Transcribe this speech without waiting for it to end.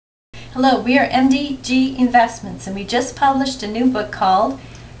Hello, we are MDG Investments, and we just published a new book called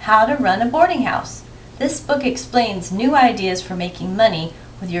How to Run a Boarding House. This book explains new ideas for making money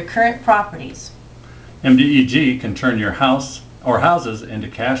with your current properties. MDEG can turn your house or houses into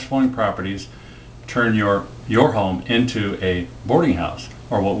cash flowing properties, turn your home into a boarding house,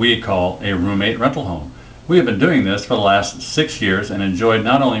 or what we call a roommate rental home. We have been doing this for the last 6 years and enjoyed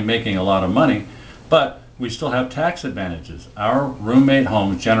not only making a lot of money, but we still have tax advantages. Our roommate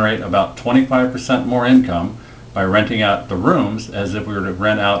homes generate about 25% more income by renting out the rooms as if we were to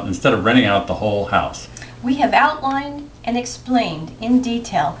rent out, instead of renting out the whole house. We have outlined and explained in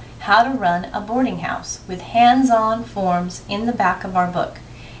detail how to run a boarding house with hands-on forms in the back of our book.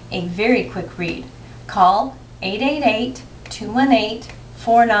 A very quick read. Call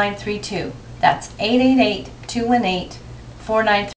 888-218-4932. That's 888-218-4932.